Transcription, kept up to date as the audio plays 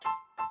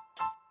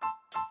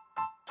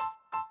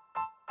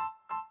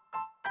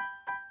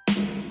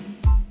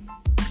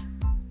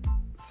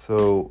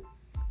So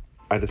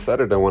I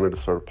decided I wanted to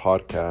start a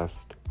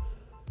podcast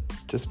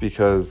just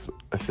because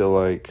I feel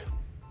like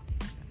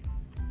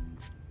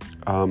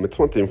it's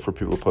one thing for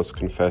people to post a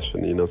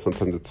confession.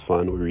 Sometimes it's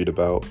fun. We read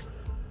about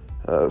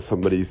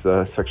somebody's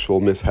sexual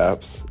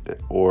mishaps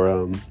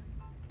or,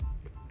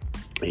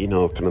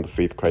 kind of the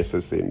faith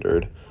crisis they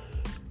endured.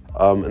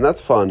 And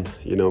that's fun,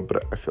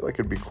 but I feel like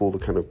it'd be cool to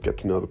kind of get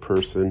to know the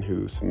person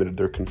who submitted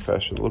their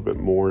confession a little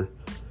bit more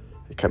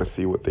and kind of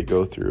see what they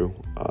go through.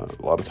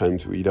 A lot of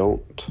times we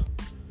don't.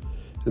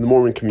 In the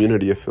Mormon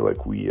community, I feel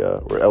like or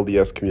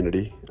LDS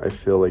community, I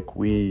feel like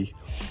we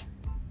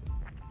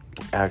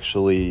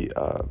actually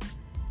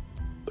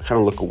kind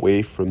of look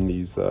away from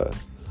these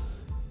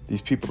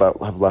people that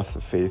have left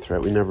the faith,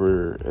 right? We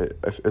never,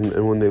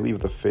 and when they leave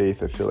the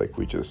faith, I feel like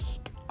we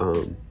just,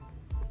 put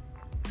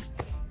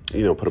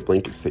a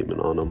blanket statement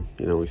on them.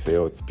 We say,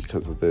 oh, it's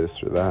because of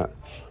this or that.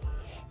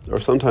 Or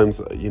sometimes,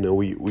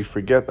 we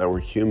forget that we're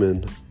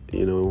human.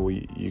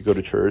 You go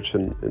to church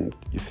and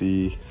you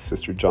see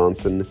Sister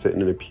Johnson sitting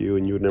in a pew,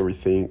 and you would never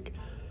think,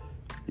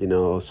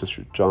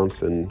 Sister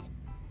Johnson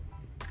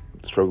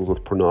struggles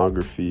with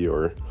pornography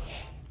or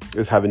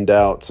is having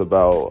doubts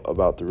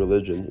about the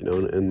religion,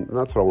 and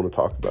that's what I want to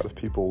talk about is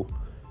people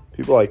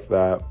like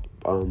that.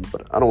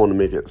 But I don't want to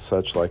make it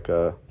such like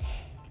a,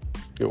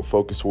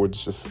 focus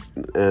towards just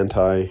an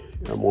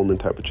anti-Mormon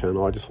type of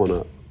channel. I just want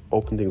to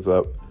open things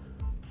up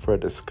for a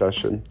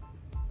discussion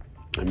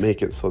and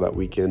make it so that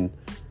we can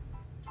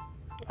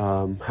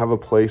have a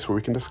place where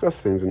we can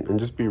discuss things and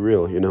just be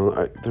real.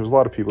 There's a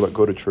lot of people that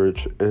go to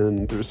church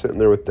and they're sitting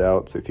there with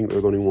doubts. They think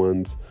they're the only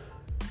ones,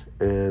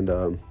 and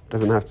it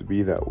doesn't have to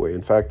be that way.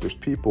 In fact, there's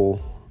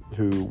people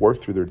who work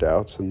through their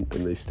doubts and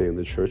they stay in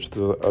the church.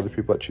 There's other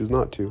people that choose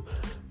not to.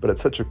 But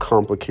it's such a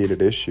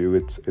complicated issue.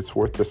 It's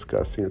worth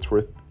discussing. It's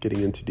worth getting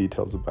into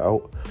details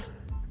about.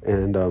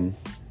 And,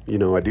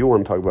 I do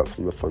want to talk about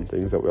some of the fun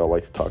things that we all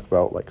like to talk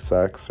about, like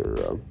sex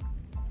or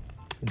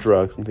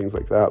drugs and things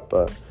like that.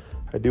 But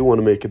I do want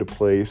to make it a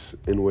place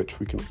in which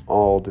we can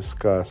all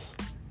discuss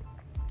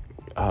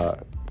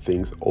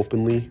things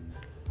openly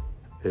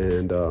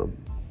and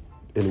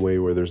in a way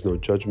where there's no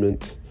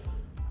judgment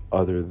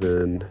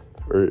and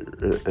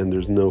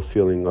there's no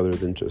feeling other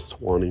than just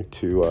wanting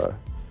to,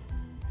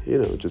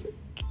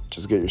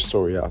 just get your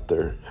story out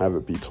there, have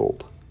it be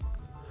told.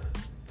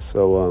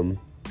 So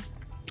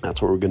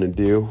that's what we're going to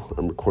do.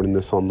 I'm recording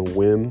this on the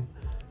whim,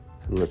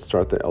 and let's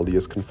start the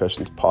LDS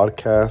Confessions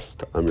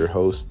podcast. I'm your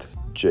host,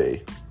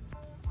 Jay.